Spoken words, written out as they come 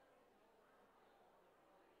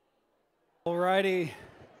Alrighty,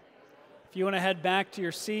 if you want to head back to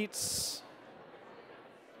your seats,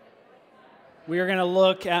 we are going to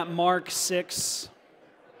look at Mark 6.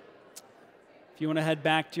 If you want to head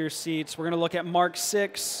back to your seats, we're going to look at Mark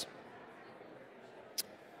 6,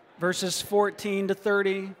 verses 14 to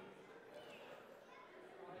 30.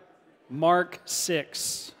 Mark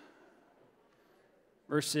 6,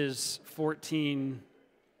 verses 14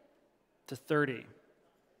 to 30.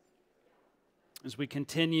 As we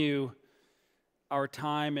continue our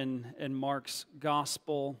time in Mark's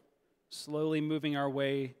gospel, slowly moving our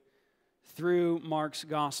way through Mark's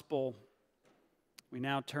gospel, we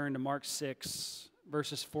now turn to Mark 6,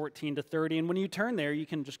 verses 14 to 30. And when you turn there, you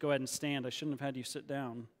can just go ahead and stand. I shouldn't have had you sit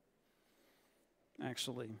down,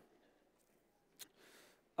 actually.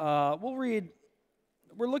 We're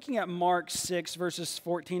looking at Mark 6, verses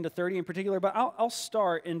 14 to 30 in particular, but I'll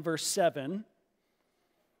start in verse 7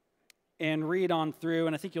 and read on through,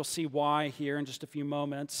 and I think you'll see why here in just a few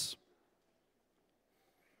moments.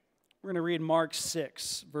 We're going to read Mark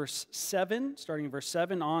 6, verse 7, starting in verse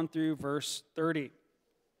 7 on through verse 30.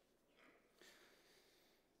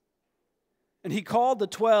 And he called the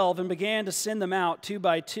 12 and began to send them out 2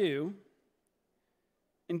 by 2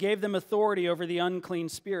 and gave them authority over the unclean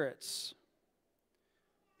spirits.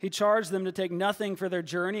 He charged them to take nothing for their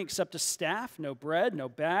journey except a staff, no bread, no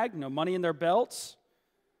bag, no money in their belts,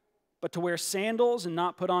 but to wear sandals and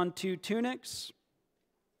not put on 2 tunics.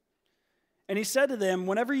 And he said to them,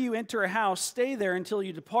 whenever you enter a house, stay there until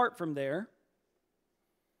you depart from there.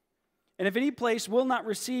 And if any place will not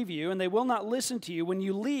receive you, and they will not listen to you, when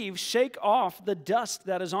you leave, shake off the dust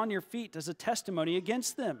that is on your feet as a testimony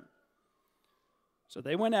against them. So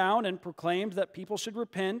they went out and proclaimed that people should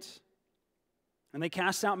repent. And they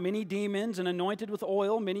cast out many demons and anointed with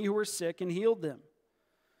oil many who were sick and healed them.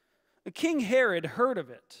 King Herod heard of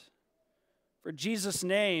it, for Jesus'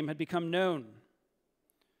 name had become known.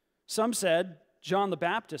 Some said, John the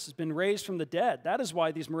Baptist has been raised from the dead. That is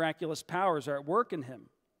why these miraculous powers are at work in him.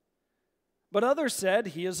 But others said,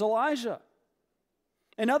 he is Elijah.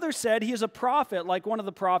 And others said, he is a prophet like one of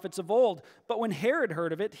the prophets of old. But when Herod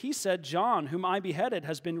heard of it, he said, John, whom I beheaded,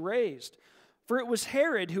 has been raised. For it was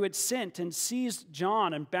Herod who had sent and seized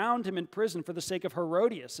John and bound him in prison for the sake of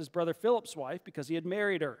Herodias, his brother Philip's wife, because he had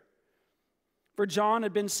married her. For John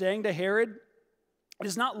had been saying to Herod, it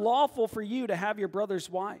is not lawful for you to have your brother's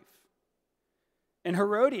wife. And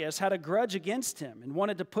Herodias had a grudge against him and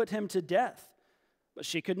wanted to put him to death, but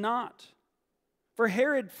she could not. For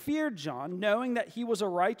Herod feared John, knowing that he was a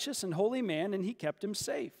righteous and holy man, and he kept him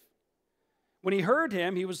safe. When he heard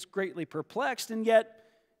him, he was greatly perplexed, and yet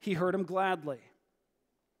he heard him gladly.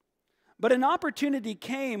 But an opportunity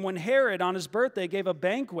came when Herod, on his birthday, gave a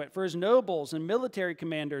banquet for his nobles and military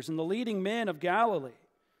commanders and the leading men of Galilee.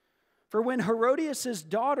 For when Herodias'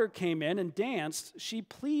 daughter came in and danced, she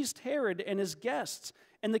pleased Herod and his guests.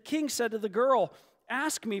 And the king said to the girl,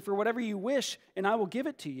 ask me for whatever you wish, and I will give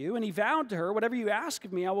it to you. And he vowed to her, whatever you ask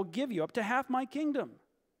of me, I will give you, up to half my kingdom.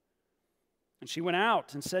 And she went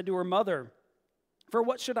out and said to her mother, for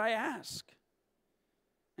what should I ask?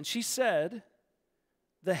 And she said,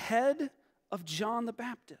 the head of John the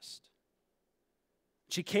Baptist.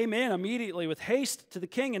 She came in immediately with haste to the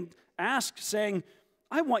king and asked, saying,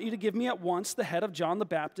 I want you to give me at once the head of John the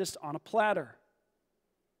Baptist on a platter.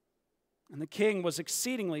 And the king was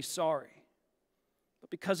exceedingly sorry. But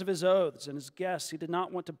because of his oaths and his guests, he did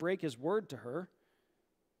not want to break his word to her.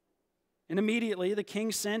 And immediately the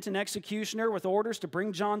king sent an executioner with orders to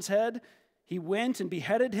bring John's head. He went and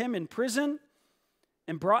beheaded him in prison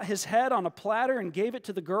and brought his head on a platter and gave it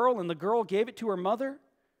to the girl, and the girl gave it to her mother.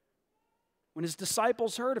 When his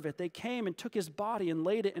disciples heard of it, they came and took his body and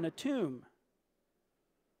laid it in a tomb.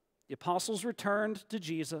 The apostles returned to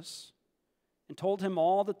Jesus and told him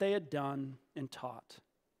all that they had done and taught.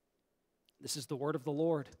 This is the word of the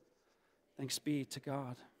Lord. Thanks be to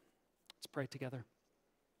God. Let's pray together.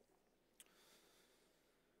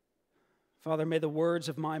 Father, may the words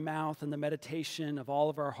of my mouth and the meditation of all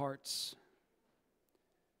of our hearts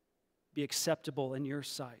be acceptable in your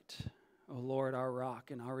sight, O Lord, our rock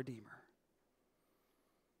and our Redeemer.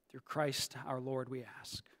 Through Christ our Lord we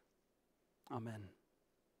ask. Amen.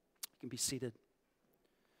 You can be seated.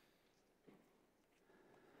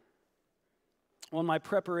 Well, in my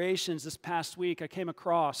preparations this past week, I came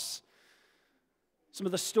across some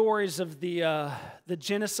of the stories of the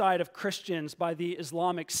genocide of Christians by the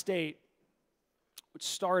Islamic State, which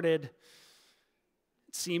started,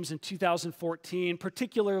 it seems, in 2014,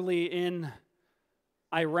 particularly in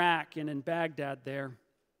Iraq and in Baghdad there.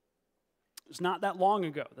 It was not that long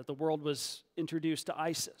ago that the world was introduced to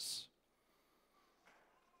ISIS.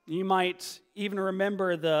 You might even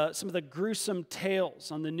remember some of the gruesome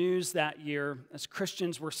tales on the news that year as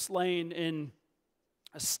Christians were slain in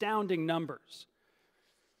astounding numbers.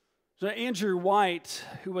 So Andrew White,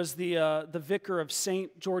 who was the vicar of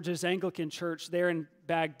St. George's Anglican Church there in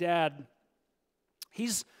Baghdad,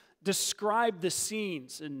 he's described the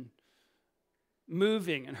scenes in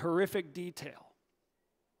moving and horrific detail.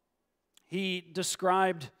 He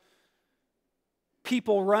described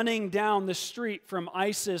people running down the street from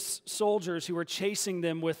ISIS soldiers who were chasing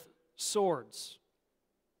them with swords.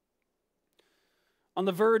 On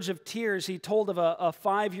the verge of tears, he told of a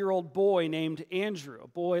 5-year-old boy named Andrew,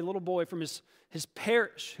 a little boy from his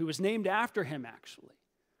parish, who was named after him, actually,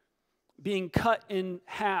 being cut in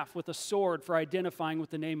half with a sword for identifying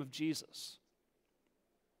with the name of Jesus.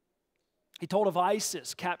 He told of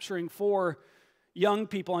ISIS capturing 4 young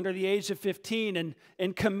people under the age of 15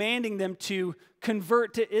 and commanding them to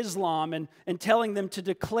convert to Islam and telling them to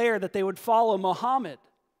declare that they would follow Muhammad.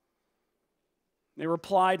 They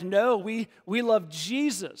replied, "No, we love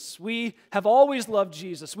Jesus. We have always loved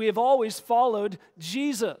Jesus. We have always followed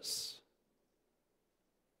Jesus."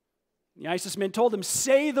 The ISIS men told them,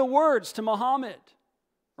 "Say the words to Muhammad,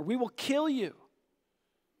 or we will kill you."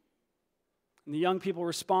 And the young people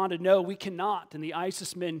responded, "No, we cannot." And the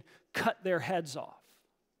ISIS men cut their heads off.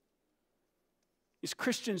 These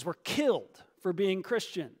Christians were killed for being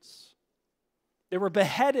Christians. They were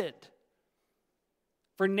beheaded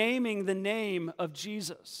for naming the name of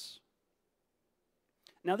Jesus.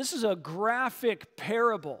 Now, this is a graphic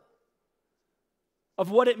parable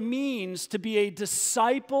of what it means to be a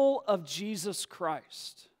disciple of Jesus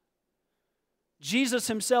Christ. Jesus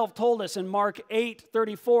himself told us in Mark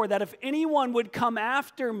 8:34 that if anyone would come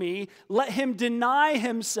after me, let him deny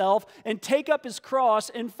himself and take up his cross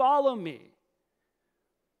and follow me.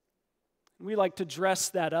 We like to dress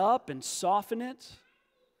that up and soften it.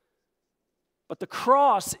 But the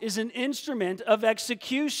cross is an instrument of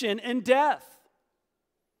execution and death.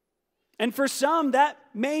 And for some, that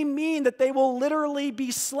may mean that they will literally be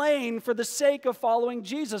slain for the sake of following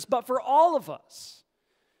Jesus. But for all of us,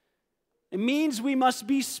 it means we must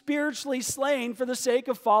be spiritually slain for the sake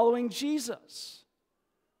of following Jesus.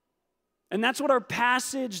 And that's what our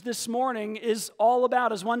passage this morning is all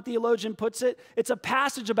about. As one theologian puts it, it's a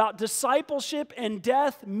passage about discipleship and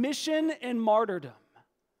death, mission and martyrdom.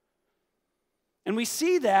 And we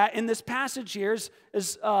see that in this passage here.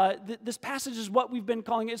 This passage is what we've been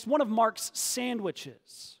calling, it's one of Mark's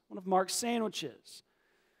sandwiches. One of Mark's sandwiches.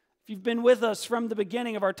 If you've been with us from the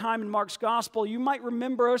beginning of our time in Mark's gospel, you might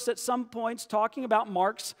remember us at some points talking about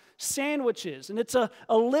Mark's sandwiches. And it's a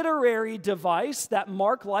literary device that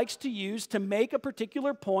Mark likes to use to make a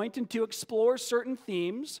particular point and to explore certain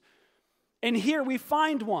themes. And here we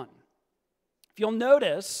find one. If you'll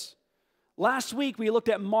notice, last week we looked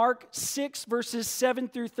at Mark 6, verses 7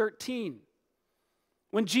 through 13.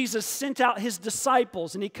 When Jesus sent out his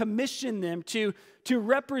disciples and he commissioned them to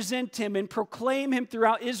represent him and proclaim him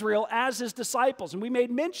throughout Israel as his disciples. And we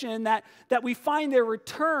made mention that we find their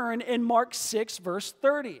return in Mark 6, verse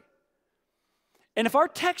 30. And if our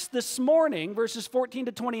text this morning, verses 14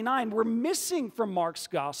 to 29, were missing from Mark's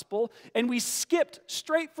gospel, and we skipped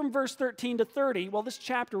straight from verse 13 to 30, well, this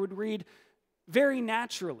chapter would read very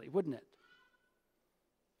naturally, wouldn't it?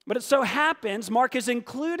 But it so happens, Mark has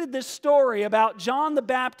included this story about John the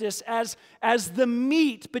Baptist as the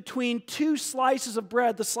meat between 2 slices of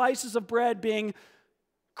bread, the slices of bread being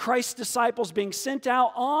Christ's disciples being sent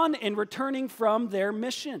out on and returning from their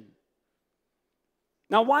mission.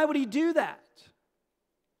 Now, why would he do that?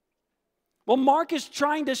 Well, Mark is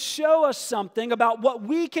trying to show us something about what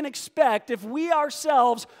we can expect if we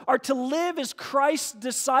ourselves are to live as Christ's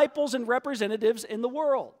disciples and representatives in the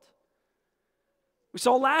world. We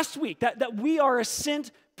saw last week that we are a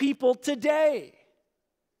sent people today.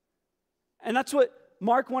 And that's what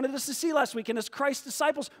Mark wanted us to see last week. And as Christ's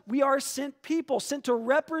disciples, we are sent people, sent to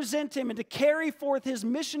represent him and to carry forth his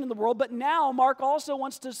mission in the world. But now Mark also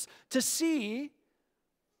wants us to see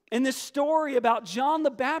in this story about John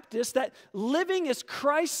the Baptist that living as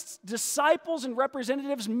Christ's disciples and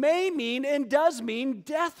representatives may mean and does mean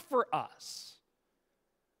death for us.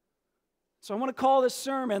 So I want to call this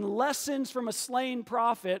sermon, Lessons from a Slain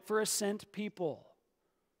Prophet for a Sent People.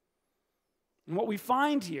 And what we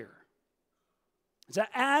find here is that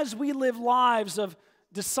as we live lives of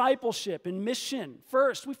discipleship and mission,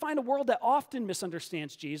 first, we find a world that often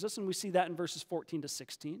misunderstands Jesus, and we see that in verses 14 to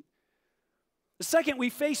 16. The second, we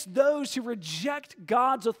face those who reject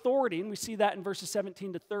God's authority, and we see that in verses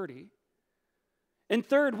 17 to 30. And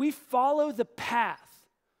third, we follow the path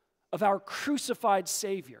of our crucified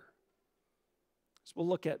Savior. So we'll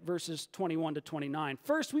look at verses 21 to 29.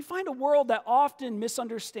 First, we find a world that often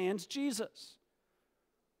misunderstands Jesus.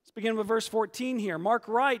 Let's begin with verse 14 here. Mark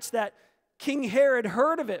writes that King Herod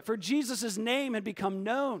heard of it, for Jesus' name had become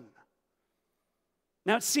known.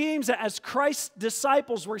 Now it seems that as Christ's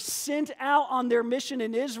disciples were sent out on their mission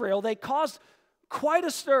in Israel, they caused quite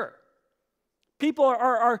a stir. People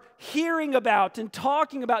are hearing about and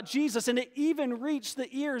talking about Jesus, and it even reached the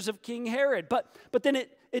ears of King Herod. But then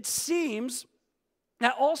it seems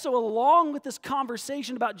that also along with this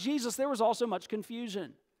conversation about Jesus, there was also much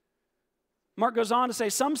confusion. Mark goes on to say,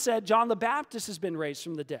 some said John the Baptist has been raised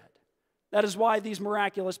from the dead. That is why these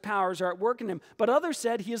miraculous powers are at work in him. But others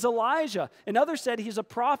said he is Elijah, and others said he's a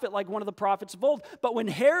prophet like one of the prophets of old. But when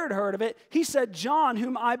Herod heard of it, he said, John,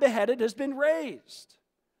 whom I beheaded, has been raised.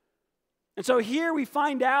 And so here we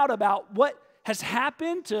find out about what has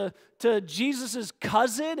happened to Jesus'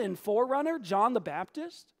 cousin and forerunner, John the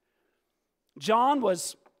Baptist. John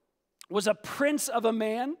was a prince of a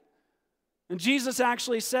man. And Jesus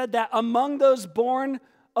actually said that among those born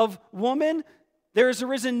of woman, there has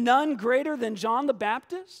arisen none greater than John the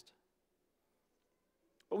Baptist.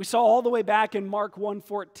 But we saw all the way back in Mark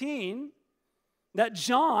 1:14 that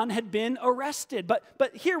John had been arrested.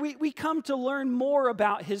 But here we come to learn more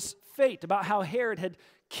about his fate, about how Herod had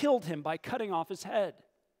killed him by cutting off his head.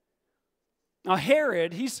 Now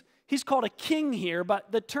Herod, he's called a king here,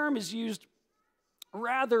 but the term is used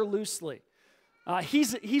rather loosely.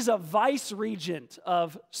 He's a vice-regent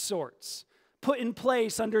of sorts, put in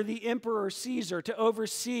place under the emperor Caesar to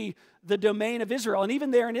oversee the domain of Israel. And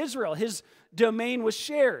even there in Israel, his domain was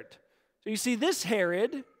shared. So you see, this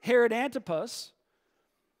Herod Antipas,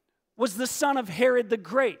 was the son of Herod the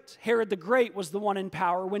Great. Herod the Great was the one in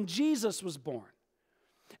power when Jesus was born.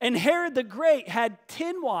 And Herod the Great had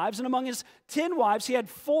 10 wives, and among his 10 wives, he had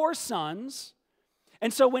 4 sons.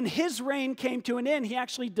 And so when his reign came to an end, he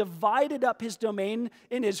actually divided up his domain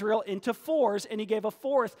in Israel into 4s, and he gave a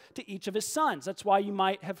 4th to each of his sons. That's why you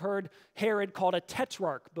might have heard Herod called a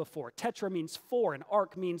tetrarch before. Tetra means 4, and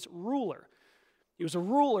arch means ruler. He was a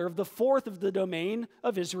ruler of the 4th of the domain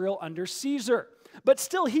of Israel under Caesar. But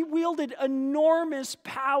still, he wielded enormous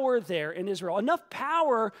power there in Israel, enough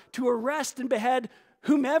power to arrest and behead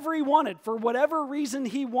whomever he wanted, for whatever reason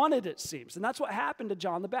he wanted, it seems. And that's what happened to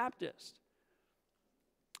John the Baptist.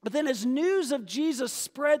 But then as news of Jesus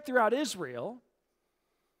spread throughout Israel,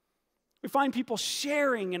 we find people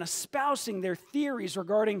sharing and espousing their theories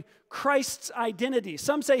regarding Christ's identity.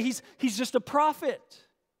 Some say he's just a prophet.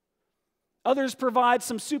 Others provide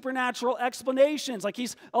some supernatural explanations, like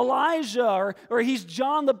he's Elijah or he's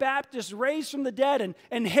John the Baptist raised from the dead.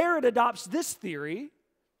 And Herod adopts this theory,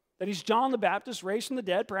 that he's John the Baptist raised from the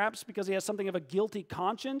dead, perhaps because he has something of a guilty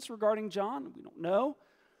conscience regarding John. We don't know.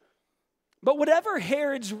 But whatever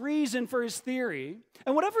Herod's reason for his theory,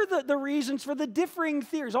 and whatever the reasons for the differing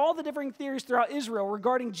theories, all the differing theories throughout Israel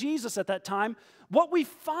regarding Jesus at that time, what we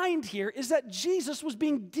find here is that Jesus was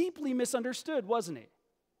being deeply misunderstood, wasn't he?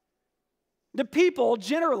 The people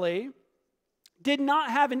generally did not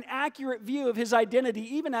have an accurate view of his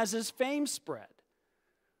identity, even as his fame spread.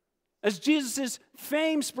 As Jesus'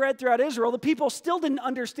 fame spread throughout Israel, the people still didn't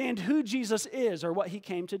understand who Jesus is or what he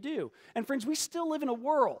came to do. And friends, we still live in a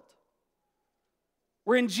world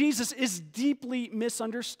wherein Jesus is deeply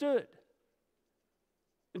misunderstood.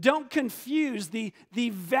 Don't confuse the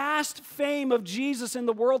vast fame of Jesus in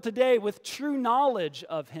the world today with true knowledge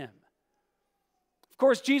of him. Of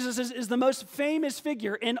course, Jesus is the most famous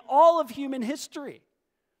figure in all of human history.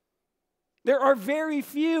 There are very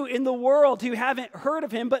few in the world who haven't heard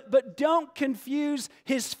of him, but don't confuse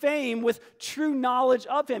his fame with true knowledge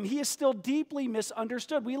of him. He is still deeply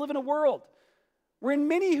misunderstood. We live in a world wherein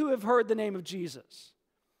many who have heard the name of Jesus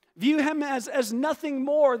view him as nothing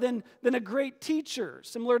more than a great teacher,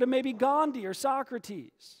 similar to maybe Gandhi or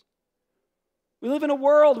Socrates. We live in a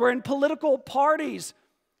world wherein political parties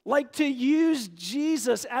like to use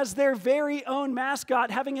Jesus as their very own mascot,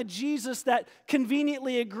 having a Jesus that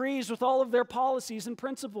conveniently agrees with all of their policies and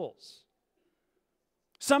principles.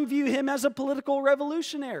 Some view him as a political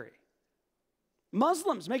revolutionary.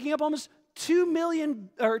 Muslims, making up almost 2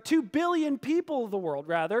 billion people of the world,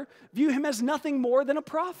 view him as nothing more than a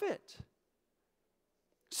prophet.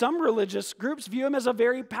 Some religious groups view him as a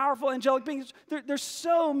very powerful angelic being. There's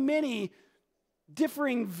so many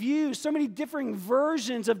differing views, so many differing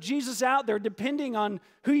versions of Jesus out there, depending on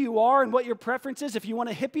who you are and what your preference is. If you want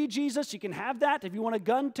a hippie Jesus, you can have that. If you want a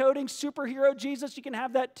gun-toting superhero Jesus, you can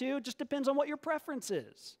have that too. It just depends on what your preference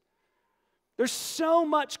is. There's so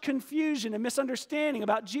much confusion and misunderstanding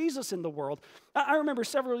about Jesus in the world. I remember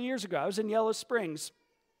several years ago, I was in Yellow Springs.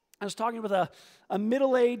 I was talking with a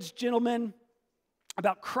middle-aged gentleman.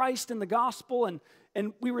 about Christ and the gospel,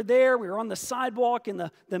 and we were there. We were on the sidewalk in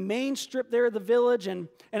the main strip there of the village, and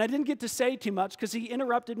I didn't get to say too much because he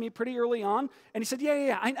interrupted me pretty early on, and he said,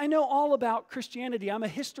 yeah, I know all about Christianity. I'm a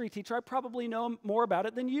history teacher. I probably know more about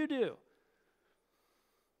it than you do.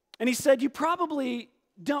 And he said, you probably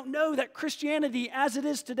don't know that Christianity as it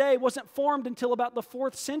is today wasn't formed until about the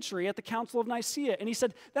 4th century at the Council of Nicaea. And he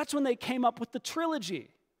said, that's when they came up with the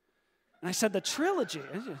trilogy. And I said, the trilogy?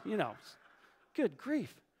 You know, good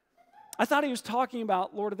grief. I thought he was talking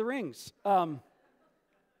about Lord of the Rings. I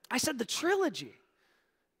said, the trilogy?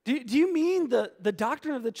 Do you mean the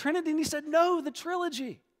doctrine of the Trinity? And he said, no, the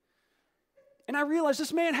trilogy. And I realized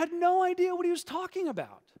this man had no idea what he was talking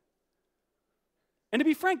about. And to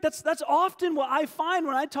be frank, that's often what I find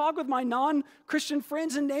when I talk with my non-Christian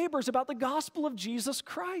friends and neighbors about the gospel of Jesus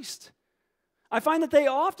Christ. I find that they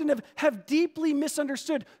often have deeply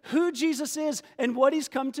misunderstood who Jesus is and what he's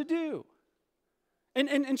come to do.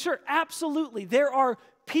 And sure, absolutely, there are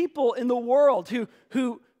people in the world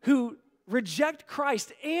who reject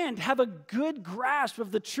Christ and have a good grasp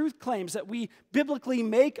of the truth claims that we biblically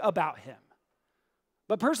make about him.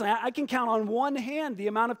 But personally, I can count on one hand the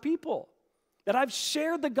amount of people that I've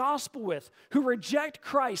shared the gospel with who reject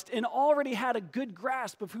Christ and already had a good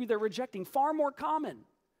grasp of who they're rejecting. Far more common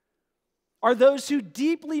are those who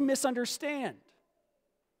deeply misunderstand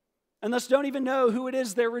and thus don't even know who it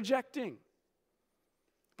is they're rejecting.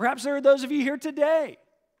 Perhaps there are those of you here today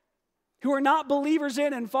who are not believers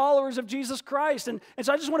in and followers of Jesus Christ. And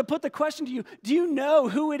so I just want to put the question to you, do you know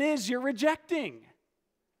who it is you're rejecting?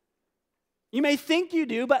 You may think you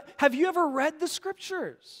do, but have you ever read the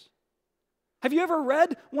scriptures? Have you ever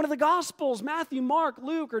read one of the Gospels, Matthew, Mark,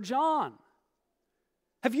 Luke, or John?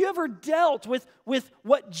 Have you ever dealt with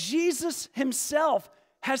what Jesus himself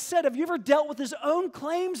has said? Have you ever dealt with his own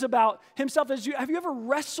claims about himself? Have you ever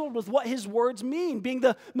wrestled with what his words mean, being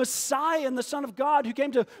the Messiah and the Son of God who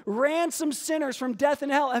came to ransom sinners from death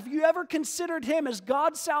and hell? Have you ever considered him as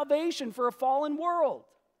God's salvation for a fallen world?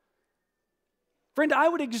 Friend, I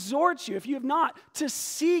would exhort you, if you have not, to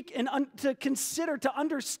seek and to consider, to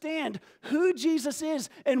understand who Jesus is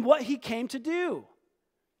and what he came to do.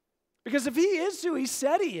 Because if he is who he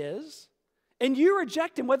said he is, and you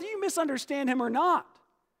reject him, whether you misunderstand him or not,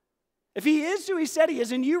 if he is who he said he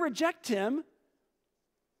is and you reject him,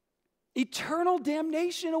 eternal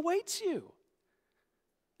damnation awaits you.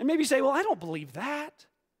 And maybe you say, well, I don't believe that.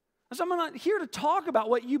 So I'm not here to talk about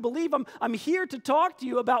what you believe. I'm here to talk to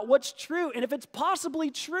you about what's true. And if it's possibly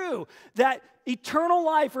true that eternal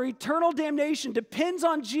life or eternal damnation depends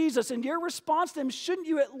on Jesus and your response to him, shouldn't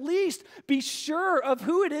you at least be sure of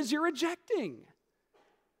who it is you're rejecting?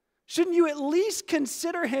 Shouldn't you at least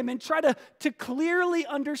consider him and try to clearly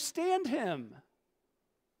understand him?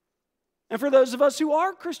 And for those of us who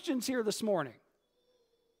are Christians here this morning,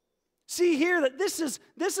 see here that this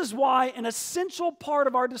is why an essential part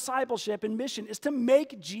of our discipleship and mission is to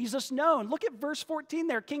make Jesus known. Look at verse 14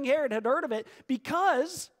 there. King Herod had heard of it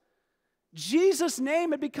because Jesus'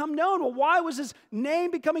 name had become known. Well, why was his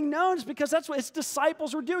name becoming known? It's because that's what his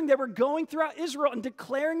disciples were doing. They were going throughout Israel and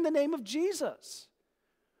declaring the name of Jesus.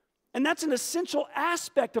 And that's an essential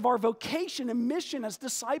aspect of our vocation and mission as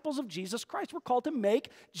disciples of Jesus Christ. We're called to make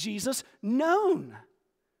Jesus known.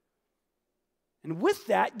 And with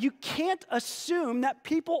that, you can't assume that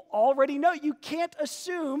people already know. You can't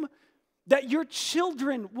assume that your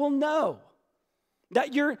children will know,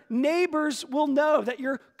 that your neighbors will know, that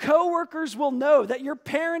your coworkers will know, that your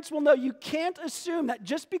parents will know. You can't assume that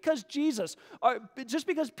just because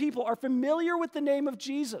people are familiar with the name of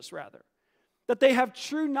Jesus, rather, that they have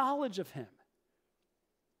true knowledge of him.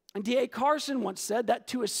 And D.A. Carson once said that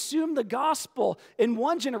to assume the gospel in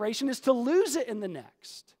one generation is to lose it in the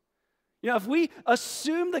next. You know, if we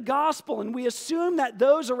assume the gospel and we assume that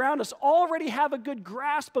those around us already have a good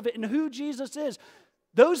grasp of it and who Jesus is,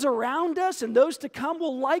 those around us and those to come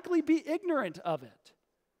will likely be ignorant of it.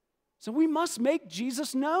 So we must make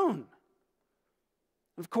Jesus known.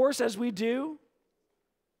 Of course, as we do,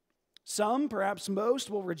 some, perhaps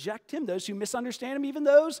most, will reject him. Those who misunderstand him, even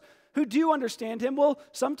those who do understand him, will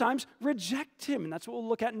sometimes reject him. And that's what we'll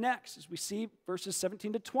look at next as we see verses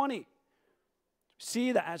 17 to 20.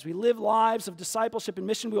 See that as we live lives of discipleship and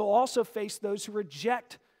mission, we will also face those who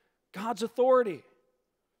reject God's authority.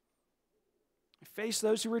 We face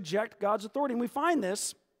those who reject God's authority. And we find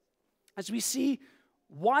this as we see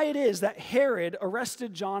why it is that Herod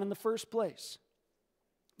arrested John in the first place.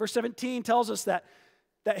 Verse 17 tells us that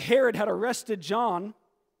Herod had arrested John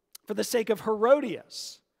for the sake of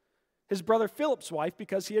Herodias, his brother Philip's wife,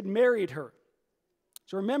 because he had married her.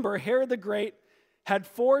 So remember, Herod the Great had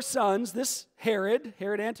 4 sons. This Herod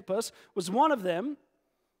Antipas, was one of them,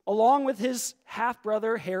 along with his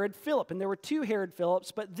half-brother Herod Philip. And there were 2 Herod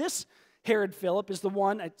Philips, but this Herod Philip is the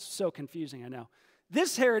one, it's so confusing, I know.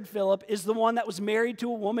 This Herod Philip is the one that was married to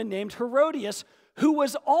a woman named Herodias, who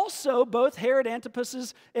was also both Herod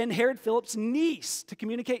Antipas's and Herod Philip's niece, to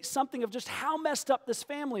communicate something of just how messed up this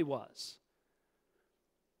family was.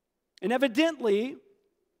 And evidently,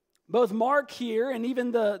 both Mark here and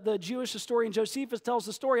even the Jewish historian Josephus tells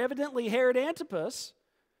the story, evidently Herod Antipas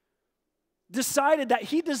decided that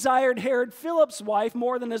he desired Herod Philip's wife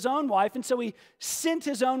more than his own wife, and so he sent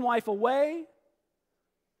his own wife away,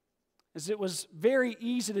 as it was very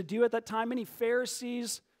easy to do at that time. Many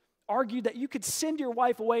Pharisees argued that you could send your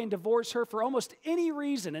wife away and divorce her for almost any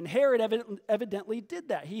reason, and Herod evidently did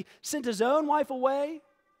that. He sent his own wife away,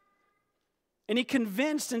 and he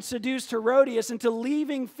convinced and seduced Herodias into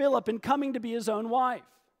leaving Philip and coming to be his own wife.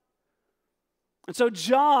 And so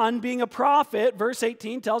John, being a prophet, verse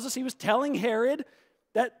 18 tells us he was telling Herod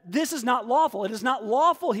that this is not lawful. It is not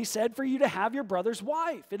lawful, he said, for you to have your brother's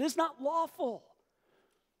wife. It is not lawful.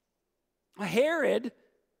 Herod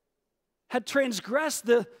had transgressed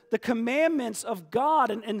the commandments of God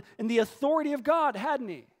and the authority of God, hadn't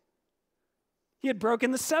he? He had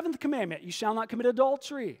broken the 7th commandment, you shall not commit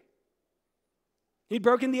adultery. He'd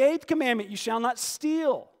broken the 8th commandment, you shall not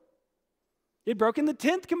steal. He'd broken the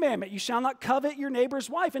 10th commandment, you shall not covet your neighbor's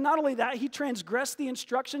wife. And not only that, he transgressed the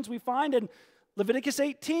instructions we find in Leviticus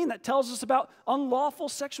 18 that tells us about unlawful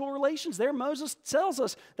sexual relations. There, Moses tells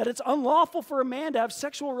us that it's unlawful for a man to have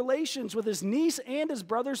sexual relations with his niece and his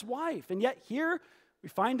brother's wife. And yet here we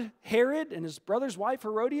find Herod and his brother's wife,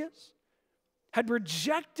 Herodias, had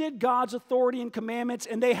rejected God's authority and commandments,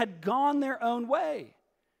 and they had gone their own way.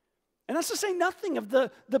 And that's to say nothing of the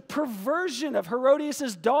perversion of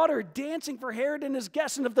Herodias' daughter dancing for Herod and his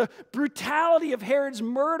guests, and of the brutality of Herod's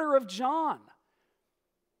murder of John.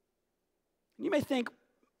 You may think,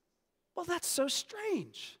 well, that's so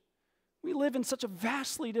strange. We live in such a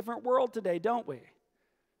vastly different world today, don't we?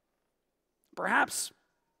 Perhaps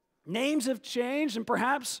names have changed, and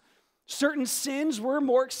perhaps certain sins were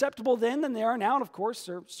more acceptable then than they are now. And of course,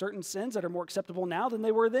 there are certain sins that are more acceptable now than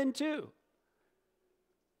they were then too.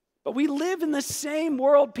 But we live in the same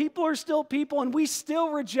world. People are still people, and we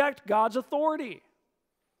still reject God's authority.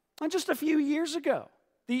 And just a few years ago,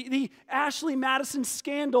 the Ashley Madison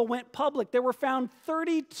scandal went public. There were found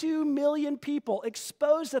 32 million people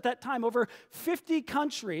exposed at that time, over 50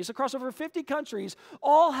 countries, across over 50 countries,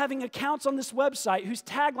 all having accounts on this website whose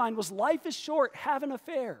tagline was, "Life is short, have an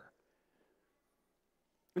affair."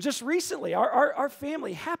 And just recently, our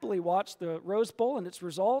family happily watched the Rose Bowl and its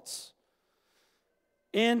results.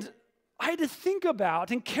 And I had to think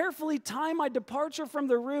about and carefully time my departure from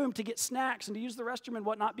the room to get snacks and to use the restroom and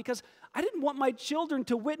whatnot, because I didn't want my children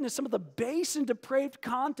to witness some of the base and depraved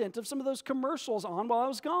content of some of those commercials on while I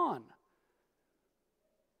was gone.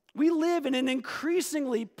 We live in an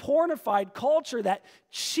increasingly pornified culture that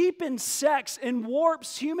cheapens sex and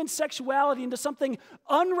warps human sexuality into something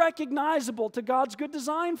unrecognizable to God's good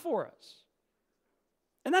design for us.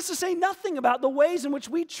 And that's to say nothing about the ways in which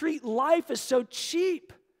we treat life as so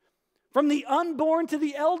cheap, from the unborn to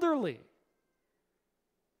the elderly.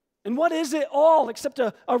 And what is it all except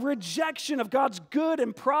a rejection of God's good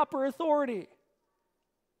and proper authority?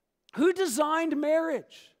 Who designed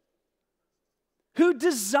marriage? Who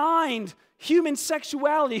designed human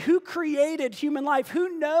sexuality? Who created human life?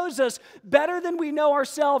 Who knows us better than we know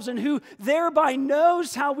ourselves, and who thereby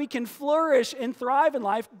knows how we can flourish and thrive in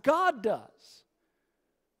life? God does.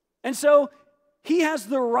 And so he has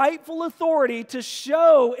the rightful authority to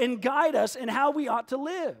show and guide us in how we ought to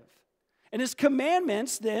live. And his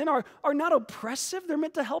commandments then are not oppressive. They're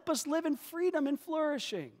meant to help us live in freedom and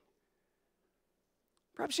flourishing.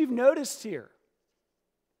 Perhaps you've noticed here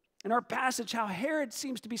in our passage how Herod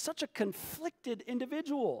seems to be such a conflicted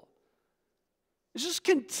individual. He's just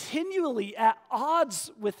continually at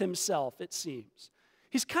odds with himself, it seems.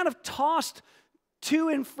 He's kind of tossed to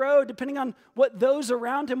and fro, depending on what those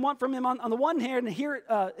around him want from him. On the one hand,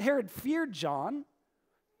 Herod feared John.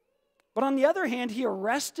 But on the other hand, he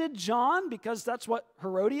arrested John because that's what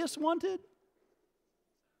Herodias wanted.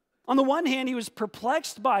 On the one hand, he was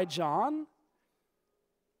perplexed by John.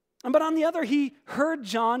 But on the other, he heard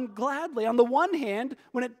John gladly. On the one hand,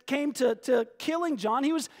 when it came to killing John,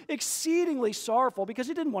 he was exceedingly sorrowful because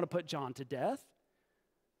he didn't want to put John to death.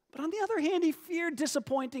 But on the other hand, he feared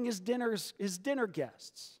disappointing his dinner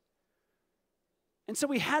guests. And so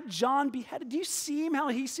he had John beheaded. Do you see him, how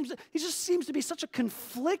he just seems to be such a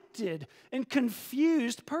conflicted and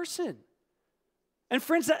confused person? And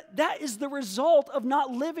friends, that is the result of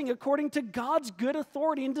not living according to God's good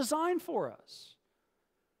authority and design for us.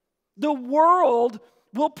 The world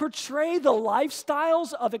will portray the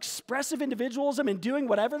lifestyles of expressive individualism and doing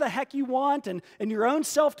whatever the heck you want and your own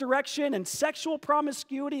self-direction and sexual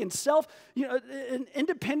promiscuity and and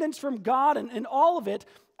independence from God and all of it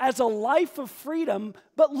as a life of freedom.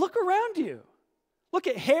 But look around you. Look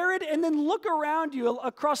at Herod and then look around you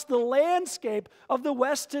across the landscape of the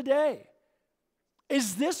West today.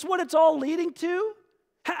 Is this what it's all leading to?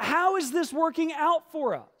 How is this working out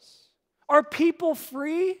for us? Are people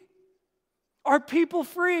free? Are people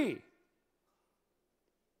free?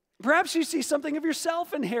 Perhaps you see something of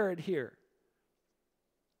yourself in Herod here.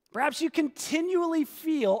 Perhaps you continually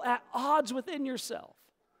feel at odds within yourself.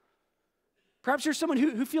 Perhaps you're someone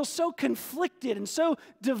who feels so conflicted and so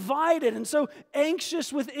divided and so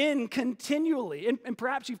anxious within continually. And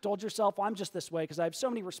perhaps you've told yourself, well, I'm just this way because I have so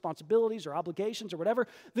many responsibilities or obligations or whatever.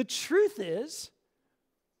 The truth is,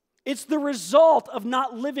 it's the result of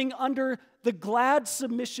not living under the glad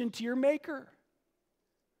submission to your Maker.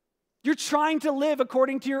 You're trying to live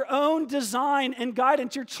according to your own design and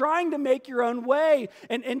guidance. You're trying to make your own way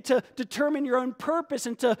and to determine your own purpose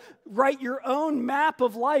and to write your own map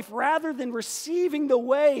of life rather than receiving the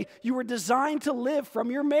way you were designed to live from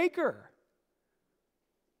your Maker.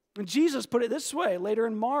 And Jesus put it this way later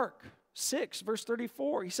in Mark 6, verse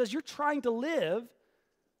 34. He says, you're trying to live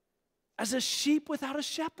as a sheep without a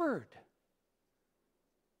shepherd.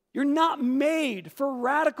 You're not made for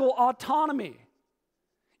radical autonomy.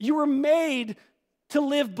 You were made to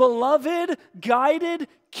live beloved, guided,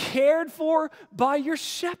 cared for by your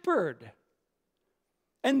shepherd.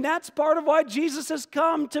 And that's part of why Jesus has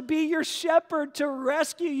come, to be your shepherd, to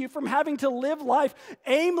rescue you from having to live life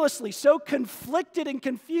aimlessly, so conflicted and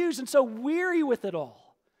confused and so weary with it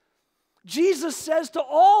all. Jesus says to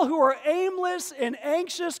all who are aimless and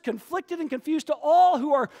anxious, conflicted and confused, to all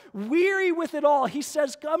who are weary with it all, he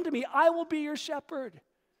says, come to me, I will be your shepherd.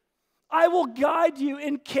 I will guide you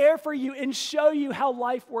and care for you and show you how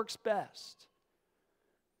life works best.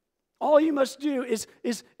 All you must do is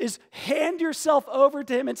hand yourself over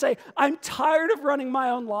to him and say, I'm tired of running my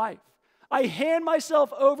own life. I hand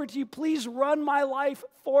myself over to you. Please run my life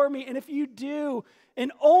for me. And if you do,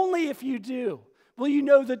 and only if you do, will you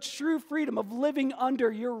know the true freedom of living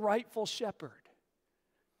under your rightful shepherd.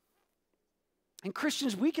 And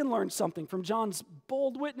Christians, we can learn something from John's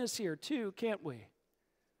bold witness here too, can't we?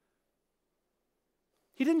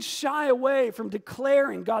 He didn't shy away from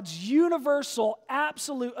declaring God's universal,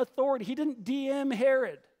 absolute authority. He didn't DM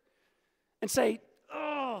Herod and say,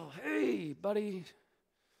 oh, hey, buddy,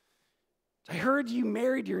 I heard you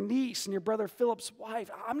married your niece and your brother Philip's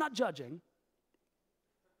wife. I'm not judging.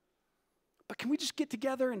 But can we just get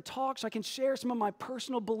together and talk so I can share some of my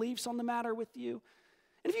personal beliefs on the matter with you?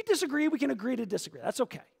 And if you disagree, we can agree to disagree. That's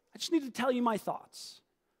okay. I just need to tell you my thoughts.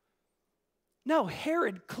 No,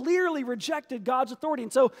 Herod clearly rejected God's authority.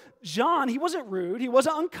 And so John, he wasn't rude, he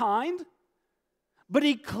wasn't unkind, but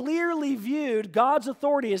he clearly viewed God's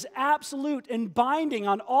authority as absolute and binding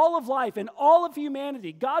on all of life and all of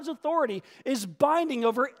humanity. God's authority is binding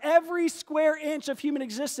over every square inch of human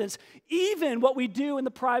existence, even what we do in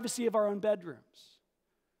the privacy of our own bedrooms.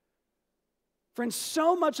 Friends,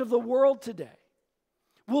 so much of the world today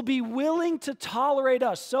will be willing to tolerate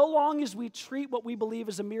us so long as we treat what we believe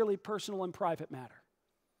as a merely personal and private matter.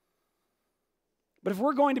 But if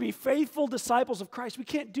we're going to be faithful disciples of Christ, we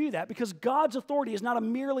can't do that because God's authority is not a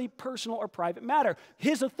merely personal or private matter.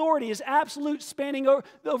 His authority is absolute, spanning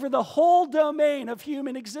over the whole domain of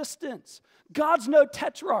human existence. God's no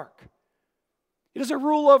tetrarch. He doesn't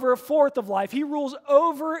rule over a fourth of life. He rules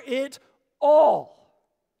over it all.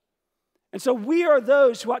 And so we are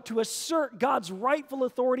those who ought to assert God's rightful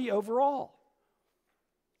authority over all.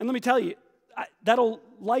 And let me tell you, that'll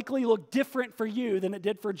likely look different for you than it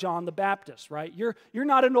did for John the Baptist, right? You're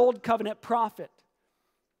not an old covenant prophet.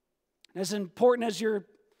 As important as your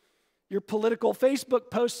political Facebook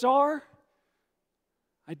posts are,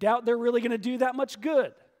 I doubt they're really going to do that much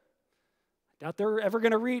good. I doubt they're ever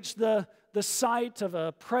going to reach the sight of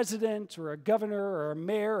a president or a governor or a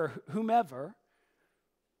mayor or whomever.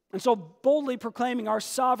 And so boldly proclaiming our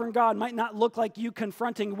sovereign God might not look like you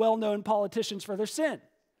confronting well-known politicians for their sin.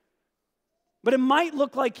 But it might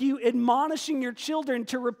look like you admonishing your children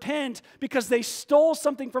to repent because they stole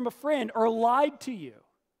something from a friend or lied to you.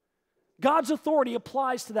 God's authority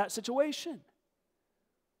applies to that situation.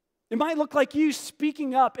 It might look like you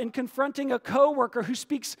speaking up and confronting a coworker who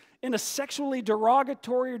speaks in a sexually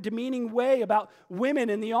derogatory or demeaning way about women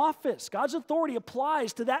in the office. God's authority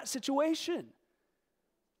applies to that situation.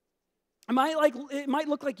 It might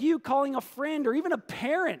look like you calling a friend or even a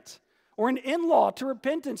parent or an in-law to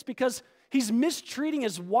repentance because he's mistreating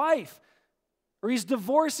his wife or he's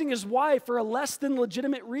divorcing his wife for a less than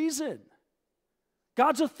legitimate reason.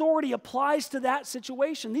 God's authority applies to that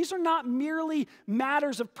situation. These are not merely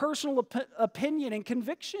matters of personal opinion and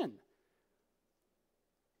conviction.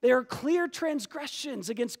 They are clear transgressions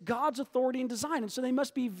against God's authority and design, and so they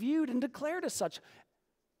must be viewed and declared as such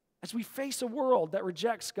as we face a world that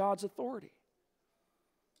rejects God's authority.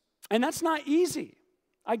 And that's not easy.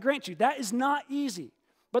 I grant you, that is not easy.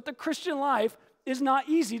 But the Christian life is not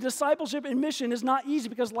easy. Discipleship and mission is not easy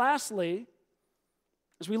because lastly,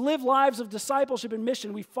 as we live lives of discipleship and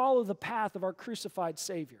mission, we follow the path of our crucified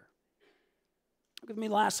Savior. Look with me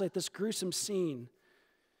lastly at this gruesome scene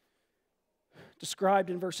described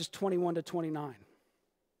in verses 21 to 29.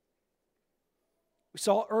 We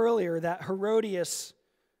saw earlier that Herodias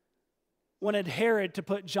wanted Herod to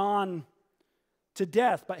put John to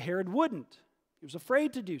death, but Herod wouldn't. He was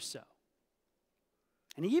afraid to do so.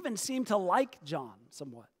 And he even seemed to like John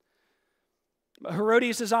somewhat. But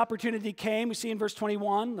Herodias' opportunity came. We see in verse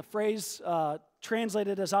 21, the phrase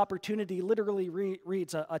translated as opportunity literally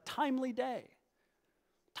reads, a timely day.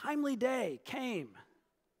 Timely day came.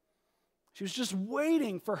 She was just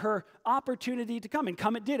waiting for her opportunity to come, and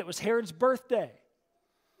come it did. It was Herod's birthday.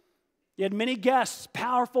 He had many guests,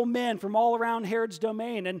 powerful men from all around Herod's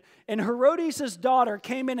domain, and Herodias' daughter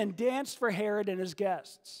came in and danced for Herod and his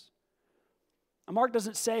guests. Now, Mark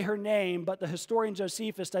doesn't say her name, but the historian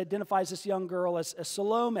Josephus identifies this young girl as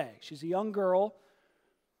Salome. She's a young girl.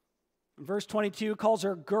 In verse 22 calls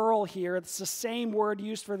her girl here. It's the same word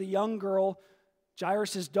used for the young girl,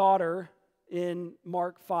 Jairus' daughter, in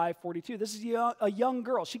Mark 5:42. This is a young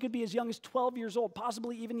girl. She could be as young as 12 years old,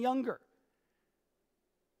 possibly even younger.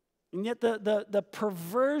 And yet the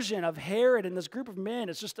perversion of Herod and this group of men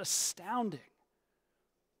is just astounding.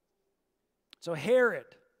 So Herod,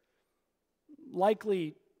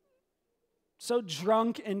 likely so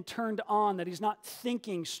drunk and turned on that he's not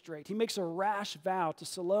thinking straight, he makes a rash vow to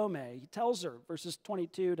Salome. He tells her, verses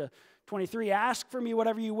 22 to 23, ask for me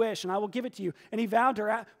whatever you wish, and I will give it to you. And he vowed to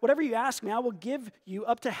her, whatever you ask me, I will give you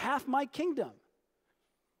up to half my kingdom.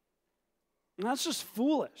 And that's just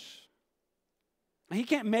foolish. He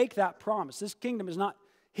can't make that promise. This kingdom is not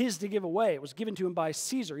his to give away. It was given to him by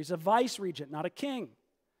Caesar. He's a vice regent, not a king.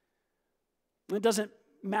 And it doesn't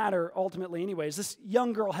matter ultimately anyways. This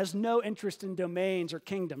young girl has no interest in domains or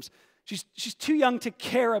kingdoms. She's too young to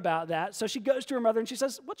care about that. So she goes to her mother and she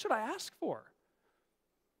says, what should I ask for?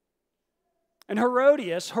 And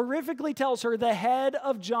Herodias horrifically tells her the head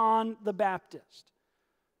of John the Baptist.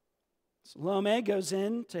 Salome goes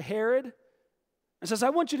in to Herod and says,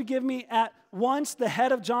 I want you to give me at once the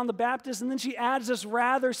head of John the Baptist. And then she adds this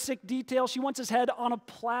rather sick detail. She wants his head on a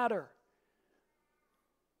platter.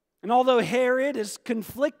 And although Herod is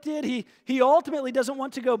conflicted, he ultimately doesn't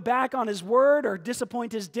want to go back on his word or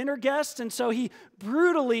disappoint his dinner guests. And so he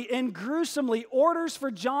brutally and gruesomely orders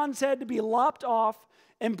for John's head to be lopped off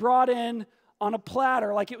and brought in on a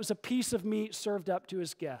platter like it was a piece of meat served up to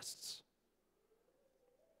his guests.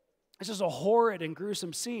 This is a horrid and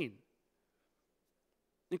gruesome scene.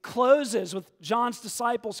 It closes with John's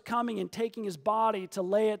disciples coming and taking his body to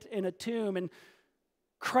lay it in a tomb, and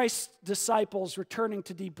Christ's disciples returning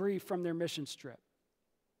to debrief from their mission trip.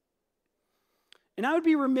 And I would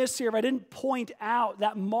be remiss here if I didn't point out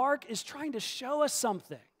that Mark is trying to show us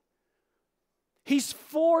something. He's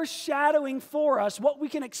foreshadowing for us what we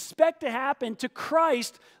can expect to happen to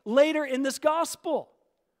Christ later in this gospel.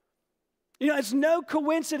 You know, it's no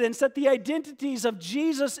coincidence that the identities of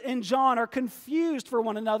Jesus and John are confused for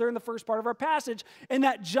one another in the first part of our passage, and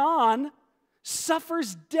that John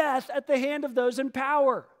suffers death at the hand of those in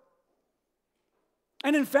power.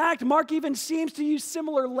 And in fact, Mark even seems to use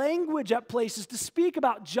similar language at places to speak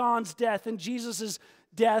about John's death and Jesus'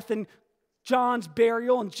 death and John's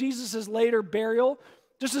burial and Jesus' later burial.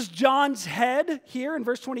 Just as John's head here in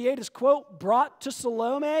verse 28 is, quote, brought to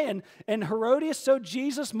Salome and Herodias, so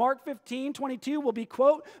Jesus, Mark 15:22, will be,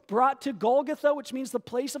 quote, brought to Golgotha, which means the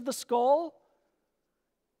place of the skull.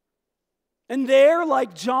 And there,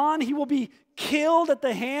 like John, he will be killed at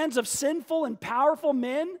the hands of sinful and powerful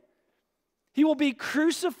men. He will be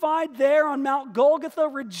crucified there on Mount Golgotha,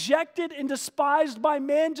 rejected and despised by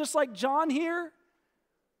men, just like John here.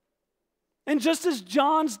 And just as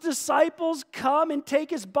John's disciples come and take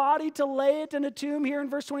his body to lay it in a tomb here in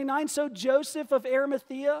verse 29, so Joseph of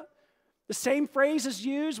Arimathea, the same phrase is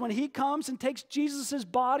used when he comes and takes Jesus'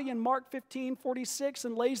 body in Mark 15:46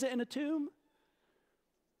 and lays it in a tomb.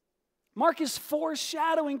 Mark is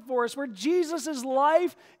foreshadowing for us where Jesus'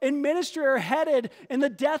 life and ministry are headed in the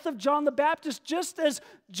death of John the Baptist. Just as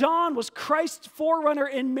John was Christ's forerunner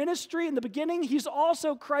in ministry in the beginning, he's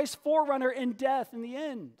also Christ's forerunner in death in the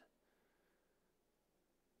end.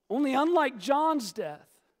 Only unlike John's death,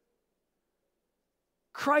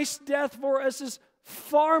 Christ's death for us is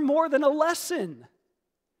far more than a lesson.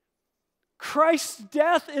 Christ's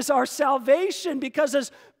death is our salvation because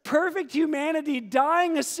as perfect humanity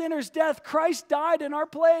dying a sinner's death, Christ died in our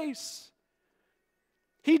place.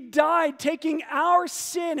 He died taking our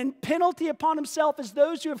sin and penalty upon himself as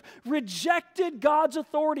those who have rejected God's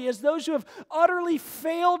authority, as those who have utterly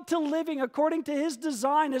failed to living according to his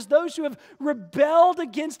design, as those who have rebelled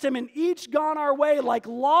against him and each gone our way like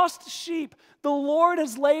lost sheep. The Lord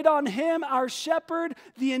has laid on him, our shepherd,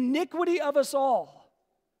 the iniquity of us all,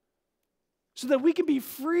 so that we can be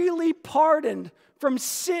freely pardoned from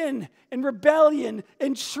sin and rebellion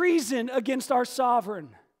and treason against our sovereign,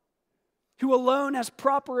 who alone has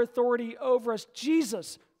proper authority over us.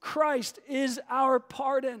 Jesus Christ is our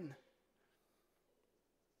pardon.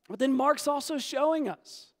 But then Mark's also showing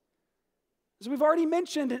us, as we've already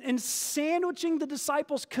mentioned, in sandwiching the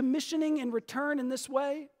disciples' commissioning and return in this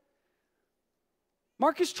way,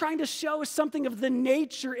 Mark is trying to show us something of the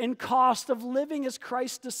nature and cost of living as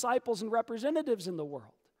Christ's disciples and representatives in the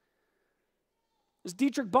world. As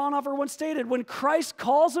Dietrich Bonhoeffer once stated, when Christ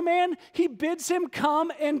calls a man, he bids him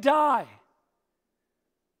come and die.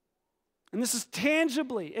 And this is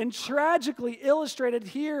tangibly and tragically illustrated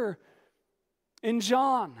here in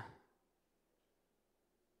John.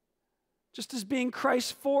 Just as being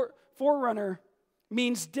Christ's forerunner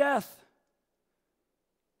means death,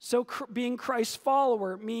 so being Christ's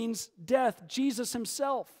follower means death. Jesus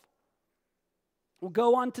himself will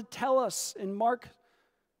go on to tell us in Mark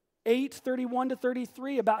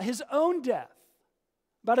 8:31-33 about his own death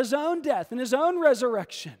and his own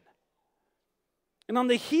resurrection. And on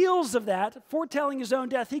the heels of that, foretelling his own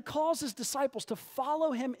death, he calls his disciples to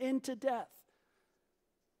follow him into death.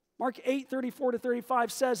 Mark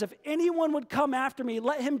 8:34-35 says, if anyone would come after me,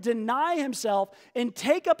 let him deny himself and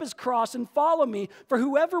take up his cross and follow me. For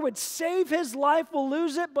whoever would save his life will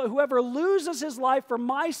lose it, but whoever loses his life for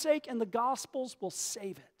my sake and the gospel's will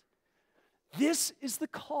save it. This is the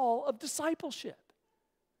call of discipleship.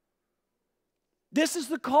 This is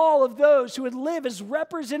the call of those who would live as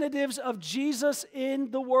representatives of Jesus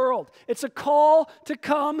in the world. It's a call to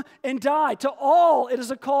come and die. To all, it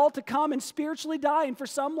is a call to come and spiritually die. And for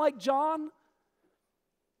some like John,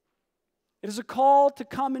 it is a call to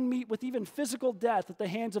come and meet with even physical death at the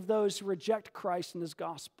hands of those who reject Christ and his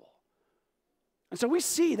gospel. And so we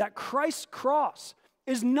see that Christ's cross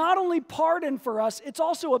is not only pardon for us, it's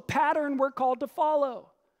also a pattern we're called to follow.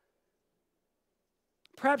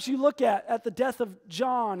 Perhaps you look at the death of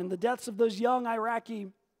John and the deaths of those young Iraqi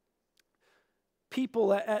people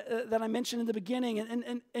that I mentioned in the beginning,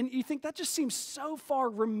 and you think that just seems so far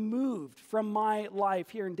removed from my life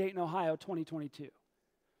here in Dayton, Ohio, 2022.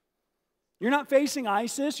 You're not facing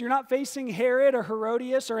ISIS, you're not facing Herod or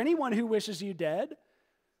Herodias or anyone who wishes you dead.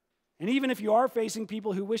 And even if you are facing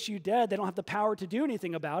people who wish you dead, they don't have the power to do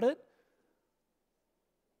anything about it.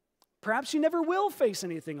 Perhaps you never will face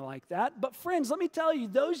anything like that. But friends, let me tell you,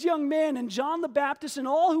 those young men and John the Baptist and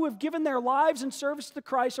all who have given their lives in service to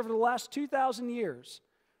Christ over the last 2,000 years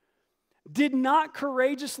did not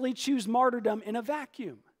courageously choose martyrdom in a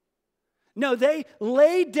vacuum. No, they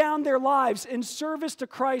laid down their lives in service to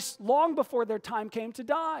Christ long before their time came to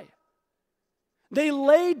die. They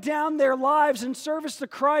laid down their lives in service to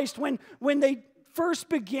Christ when they first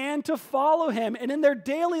began to follow him. And in their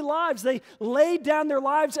daily lives, they laid down their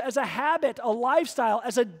lives as a habit, a lifestyle,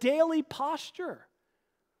 as a daily posture.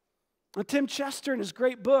 Now, Tim Chester, in his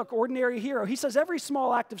great book, Ordinary Hero, he says every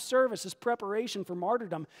small act of service is preparation for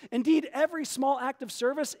martyrdom. Indeed, every small act of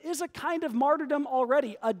service is a kind of martyrdom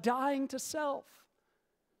already, a dying to self.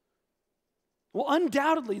 Well,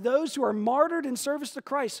 undoubtedly, those who are martyred in service to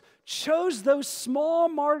Christ chose those small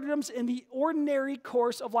martyrdoms in the ordinary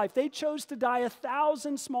course of life. They chose to die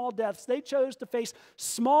 1,000 small deaths. They chose to face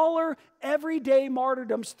smaller, everyday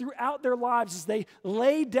martyrdoms throughout their lives as they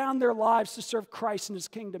laid down their lives to serve Christ and his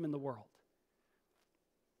kingdom in the world.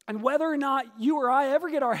 And whether or not you or I ever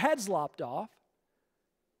get our heads lopped off,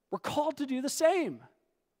 we're called to do the same.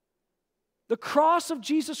 The cross of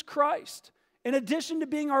Jesus Christ, in addition to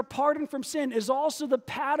being our pardon from sin, is also the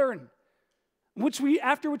pattern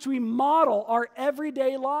after which we model our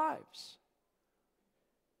everyday lives.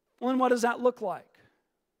 Well, and what does that look like?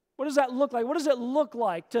 What does that look like? What does it look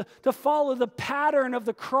like to follow the pattern of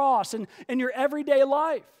the cross in your everyday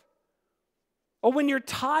life? Or when you're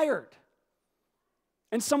tired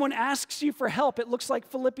and someone asks you for help, it looks like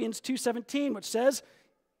Philippians 2:17, which says,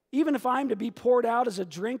 even if I'm to be poured out as a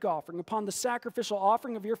drink offering upon the sacrificial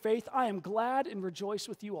offering of your faith, I am glad and rejoice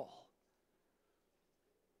with you all.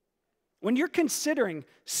 When you're considering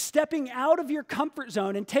stepping out of your comfort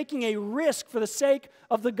zone and taking a risk for the sake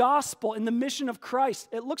of the gospel and the mission of Christ,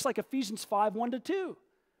 it looks like Ephesians 5:1-2.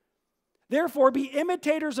 Therefore, be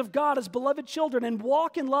imitators of God as beloved children and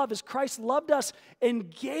walk in love as Christ loved us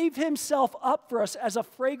and gave himself up for us as a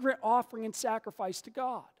fragrant offering and sacrifice to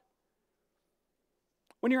God.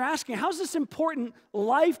 When you're asking, how's this important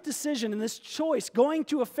life decision and this choice going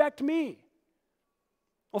to affect me?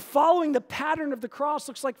 Well, following the pattern of the cross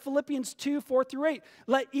looks like Philippians 2:4-8.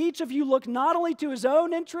 Let each of you look not only to his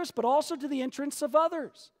own interests, but also to the interests of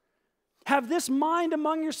others. Have this mind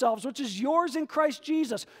among yourselves, which is yours in Christ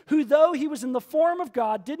Jesus, who though he was in the form of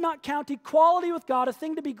God, did not count equality with God a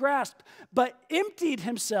thing to be grasped, but emptied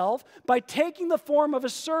himself by taking the form of a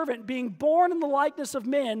servant, being born in the likeness of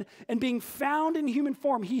men, and being found in human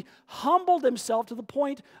form. He humbled himself to the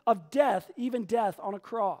point of death, even death on a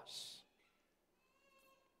cross.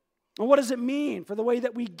 And what does it mean for the way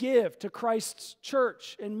that we give to Christ's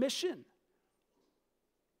church and mission?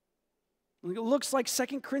 It looks like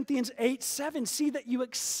 2 Corinthians 8:7. See that you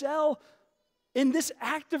excel in this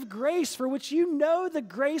act of grace, for which you know the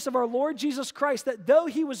grace of our Lord Jesus Christ, that though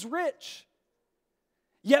he was rich,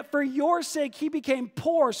 yet for your sake he became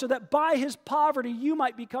poor, so that by his poverty you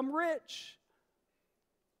might become rich.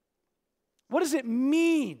 What does it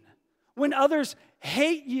mean when others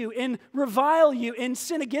hate you and revile you and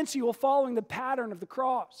sin against you while following the pattern of the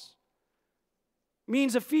cross? It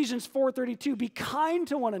means Ephesians 4:32, be kind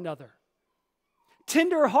to one another,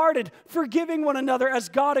 tender-hearted, forgiving one another as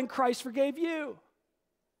God in Christ forgave you.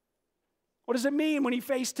 What does it mean when you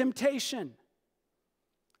face temptation?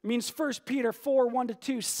 It means 1 Peter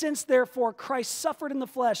 4:1-2, since therefore Christ suffered in the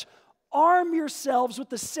flesh, arm yourselves with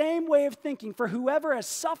the same way of thinking, for whoever has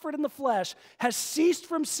suffered in the flesh has ceased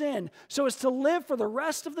from sin, so as to live for the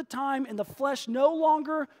rest of the time in the flesh, no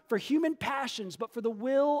longer for human passions, but for the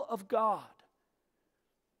will of God.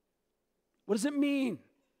 What does it mean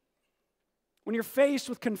when you're faced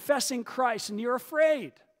with confessing Christ and you're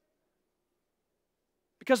afraid?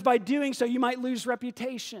 Because by doing so, you might lose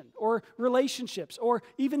reputation or relationships or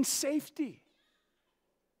even safety.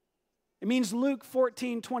 It means Luke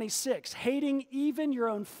 14:26, hating even your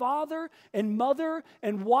own father and mother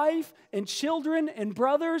and wife and children and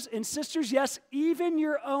brothers and sisters, yes, even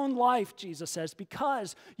your own life, Jesus says,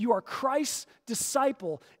 because you are Christ's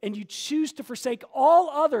disciple and you choose to forsake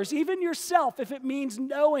all others, even yourself, if it means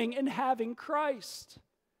knowing and having Christ.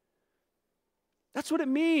 That's what it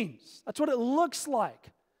means. That's what it looks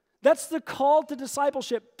like. That's the call to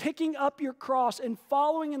discipleship, picking up your cross and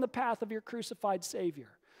following in the path of your crucified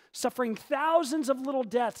Savior, suffering thousands of little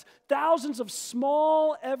deaths, thousands of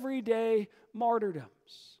small, everyday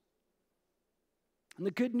martyrdoms. And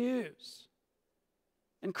the good news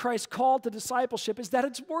in Christ's call to discipleship is that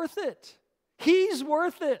it's worth it. He's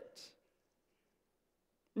worth it.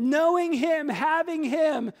 Knowing him, having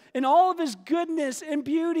him, and all of his goodness and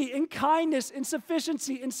beauty and kindness and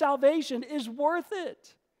sufficiency and salvation is worth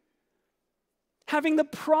it. Having the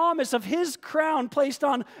promise of his crown placed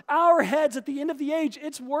on our heads at the end of the age,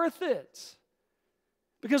 it's worth it.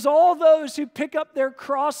 Because all those who pick up their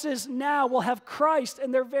crosses now will have Christ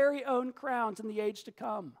and their very own crowns in the age to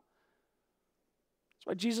come. That's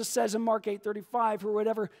why Jesus says in Mark 8:35, for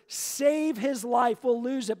whoever save his life will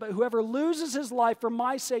lose it, but whoever loses his life for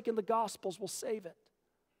my sake in the Gospels will save it.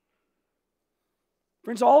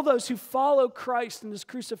 Friends, all those who follow Christ in his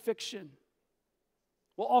crucifixion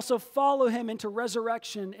will also follow him into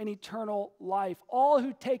resurrection and eternal life. All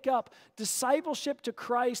who take up discipleship to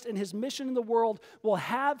Christ and his mission in the world will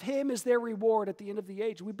have him as their reward at the end of the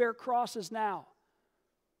age. We bear crosses now,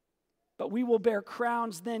 but we will bear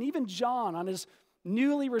crowns then. Even John on his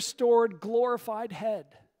newly restored, glorified head.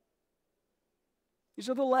 These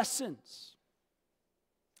are the lessons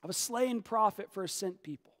of a slain prophet for a sent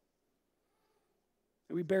people.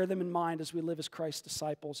 And we bear them in mind as we live as Christ's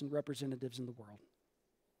disciples and representatives in the world.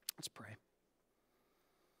 Let's pray.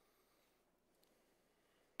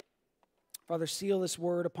 Father, seal this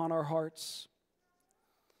word upon our hearts.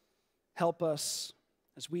 Help us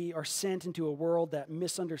as we are sent into a world that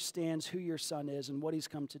misunderstands who your Son is and what he's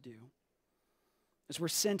come to do. As we're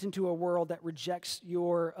sent into a world that rejects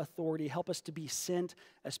your authority, help us to be sent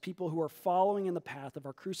as people who are following in the path of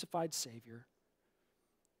our crucified Savior,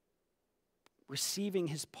 receiving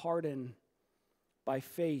his pardon by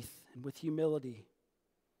faith and with humility,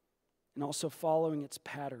 and also following its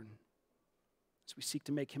pattern as we seek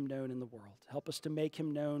to make him known in the world. Help us to make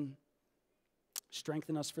him known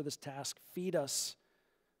Strengthen us for this task. Feed us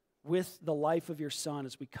with the life of your Son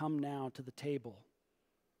as we come now to the table,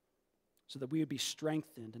 so that we would be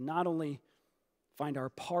strengthened and not only find our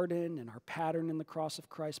pardon and our pattern in the cross of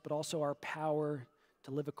Christ, but also our power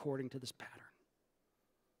to live according to this pattern.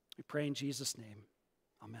 We pray in Jesus' name.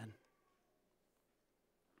 Amen.